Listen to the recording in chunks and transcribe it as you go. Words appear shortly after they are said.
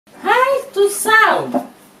tu sau.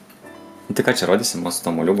 Tai ką čia rodysim su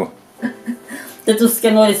to moliugu? Tai tu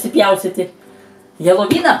skai norisi pjausyti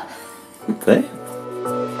Helovyną? Taip.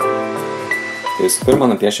 Tai visų pirma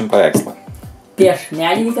nupiešim paveikslą. Prieš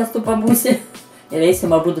menininkas tu pabūsi ir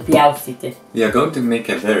eisim abudu pjaustyti. We are going to make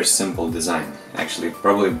a very simple design. Actually,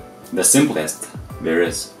 probably the simplest there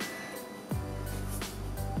is.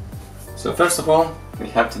 So first of all, we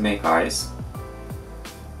have to make eyes.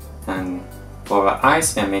 And for the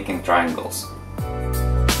eyes, we are making triangles.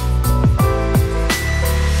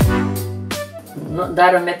 Nu,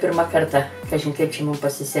 darome pirmą kartą, kažin kaip čia mums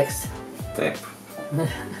pasiseks. Taip.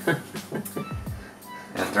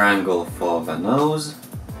 A triangle for the nose.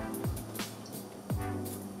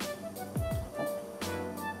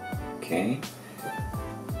 Okay.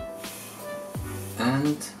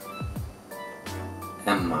 And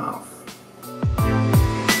a mouth.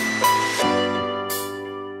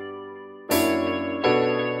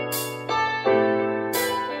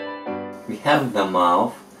 We have the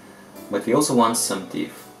mouth, but we also want some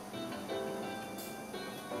teeth.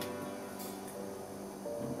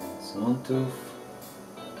 So one tooth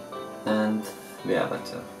and the other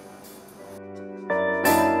tooth.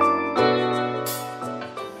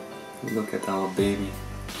 Look at our baby.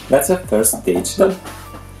 That's the first stage done.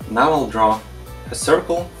 Now I'll draw a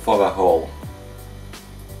circle for the hole.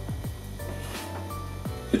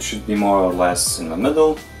 It should be more or less in the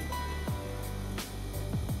middle.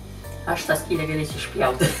 Aš tą skylę galėsiu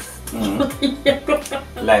išpjauti.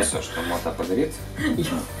 Leisiu aš tą motą padaryti.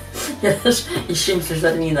 Ir aš išimsiu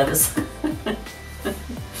žarnyną visą.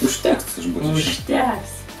 Užteks išbūti.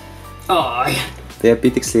 Užteks. Oi. Tai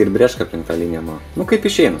apytiksliai ir brėžk aplink tą liniją, man. Nu kaip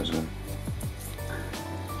išeina, žinai.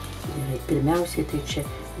 Gerai, pirmiausiai tai čia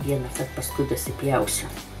vieną, kad paskui dasipjausiu.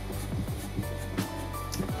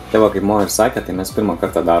 Tai va, kaip Mo ir sakė, tai mes pirmą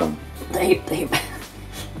kartą darom. Taip, taip.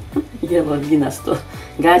 Helovynas, tu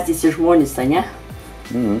gąsdysi žmonės, ne?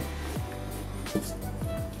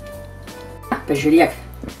 Pažiūrėk.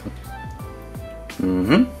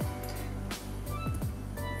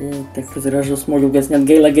 Taip gražus moliugas, net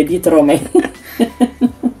gaila gadyti, Romai.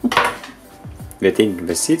 We take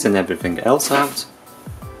the seeds and everything else out.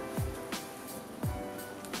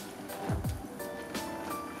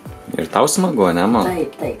 Ir tau smagu, ne, man?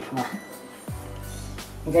 Taip, taip, va.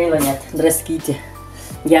 Gaila net draskyti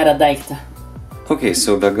gerą daiktą. Okay,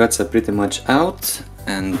 so the guts are pretty much out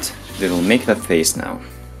and we will make the face now.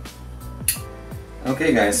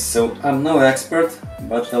 Okay guys, so I'm no expert,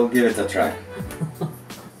 but I'll give it a try.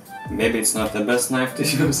 Maybe it's not the best knife to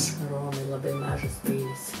use. Romai, labai mažas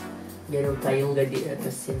peilis. Geriau tą ilgą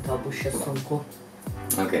pasiimti, tau bus čia sunku.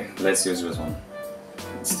 Okay, let's use this one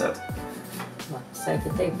instead. Va, visai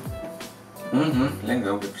kitaip.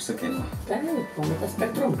 Lengviau kaip ir sakėjau. Taip, momentas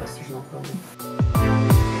per trumpas, žinau, Romai.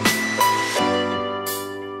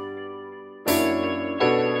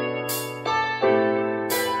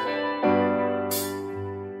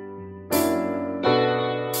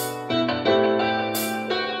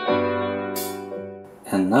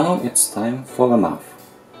 And now it's time for the mouth.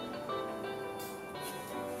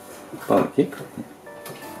 Palaikyk.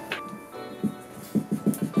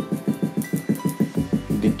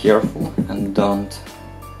 Be careful and don't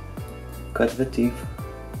cut the teeth.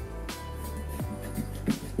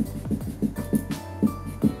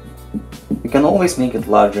 You can always make it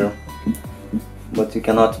larger, but you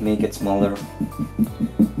cannot make it smaller.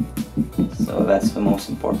 So that's the most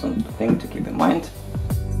important thing to keep in mind.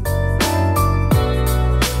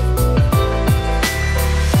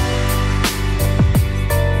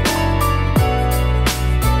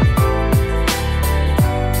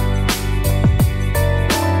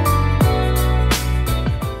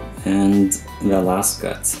 And the last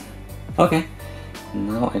cut. Okay,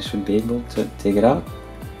 now I should be able to take it out.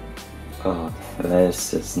 Oh,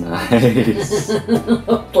 this is nice.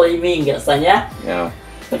 Laimingas, ne? Yeah.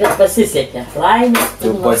 Kad pasisekė. Laimės.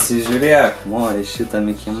 Tu pasižiūrėk, Mori, šitą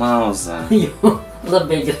Mickey Mouse'ą. Jo,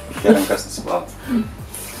 labai gražus. Reikia rankas nusiplauti.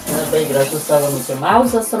 Labai gražus tavo Mickey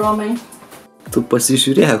Mouse'as, Romai. Tu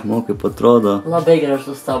pasižiūrėk, Mo, kaip atrodo. Labai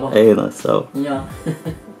gražus tavo. Eina savo. Jo.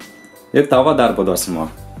 Ir tavo darbą duosimo.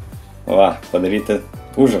 Va, padaryti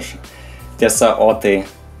užrašą. Tiesa, o tai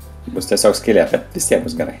bus tiesiog skylė, bet vis tiek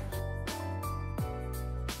bus gerai.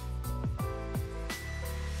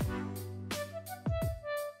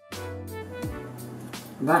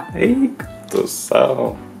 Va. Eik tu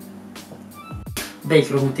savo. Beik,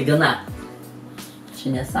 Romutį gana.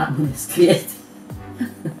 Čia nesąmonės kvieti.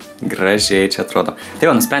 Gražiai čia atrodo.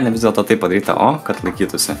 Tai va, nusprendėm vis dėlto tai padaryti, kad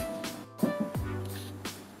laikytųsi.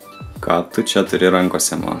 Ką tu čia turi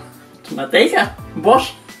rankose, Mo? Matai ką? Boš?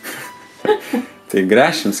 Tai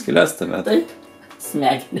gręšim skylės tuomet. Taip,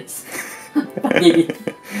 smegenis.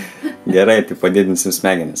 Padidinti. Gerai, tai padidinsim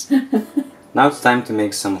smegenis. Now it's time to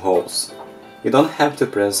make some holes. You don't have to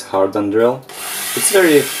press hard on drill.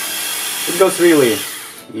 It goes really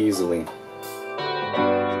easily.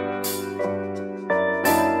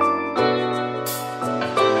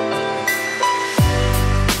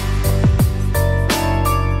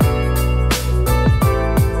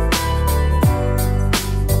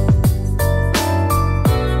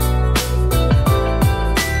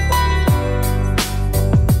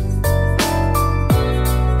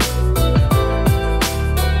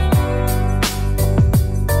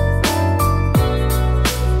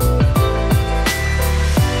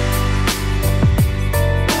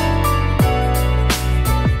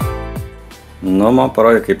 Nu, man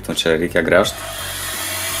parodė, kaip tu čia reikia gręžti.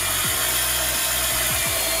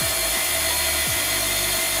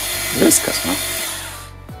 Viskas, nu.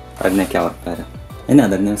 Ar ne kela perė? Ne,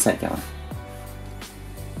 dar ne visai kela.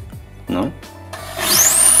 Nu.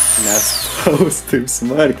 Nespaus taip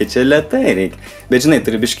smarkiai, čia lėtai reikia. Bet žinai,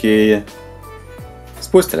 turi biškį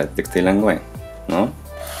spūstelėti, tik tai lengvai. Nu.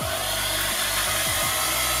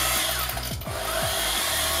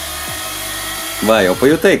 Va, jau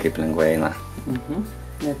pajutai, kaip lengvai eina.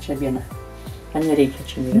 Bet čia viena. Man nereikia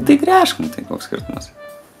čia viena. Tai gręžkim, tai koks skirtumas.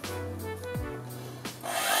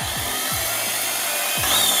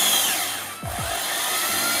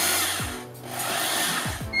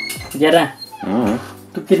 Gera.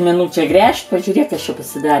 Tu pirmenų čia gręžt, pažiūrėk, kas čia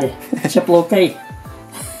pasidarė. Čia plaukai.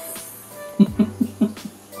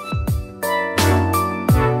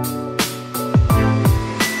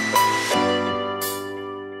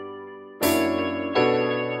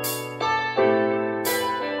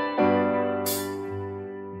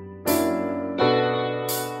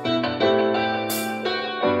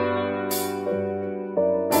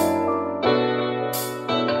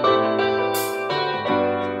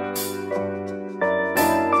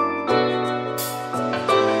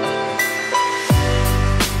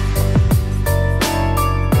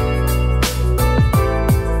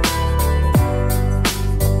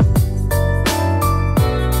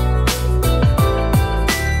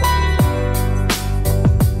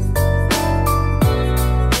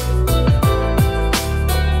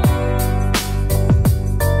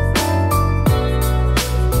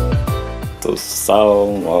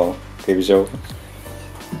 Savo, kaip žiau.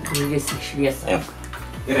 Užgesim šviesą.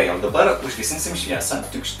 Gerai, jau dabar užgesinsim šviesą.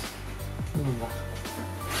 Tikšt.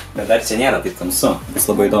 Bet dar čia nėra taip tamsu. Bus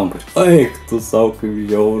labai įdomu. Eik, tu savo kaip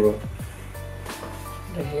žiauru.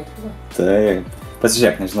 Gražiai. Taip.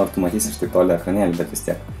 Pasižiūrėk, nežinau, ar tu matysi iš taip toli ekranėlį, bet vis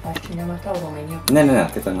tiek. Aš čia nematau, Romai, nieko. Ne,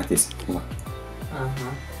 tai tu matysi.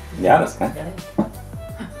 Aha. Geras, ką? Gerai.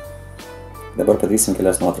 Dabar padarysim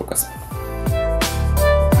kelias nuotraukas.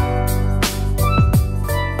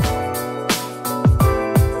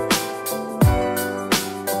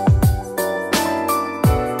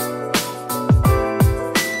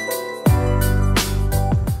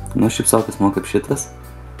 Nu, šipsokis man kaip šitas.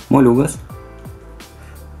 Moliūgas.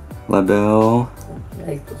 Labiau.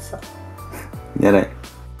 Reiktų savo. Gerai.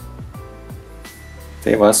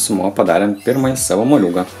 Tai va, su Mo padarėm pirmąjį savo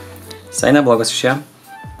moliūgą. Visai neblogas išėjo.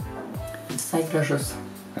 Visai gražus.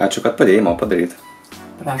 Ačiū, kad padėjai Mo padaryti.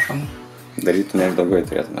 Prašom. Darytume ir daugiau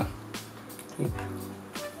turėtume. Taip.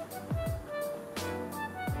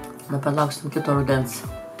 Nu, palauksim kito rudens.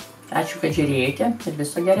 Ačiū, kad žiūrėjote ir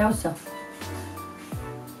viso geriausio.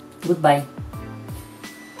 Goodbye.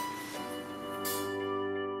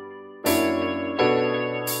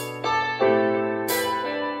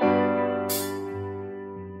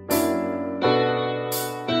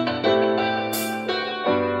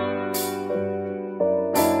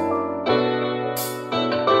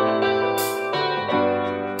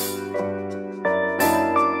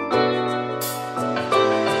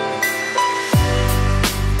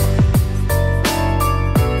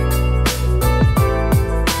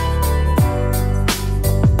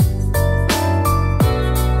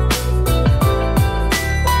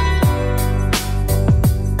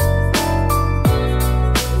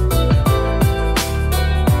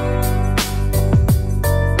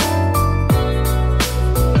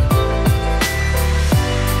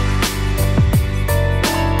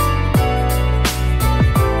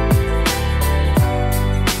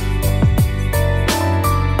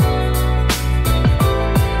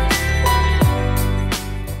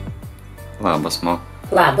 Labas, Mo.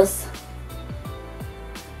 Labas.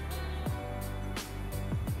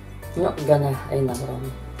 Nu, gana einam,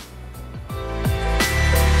 Romai.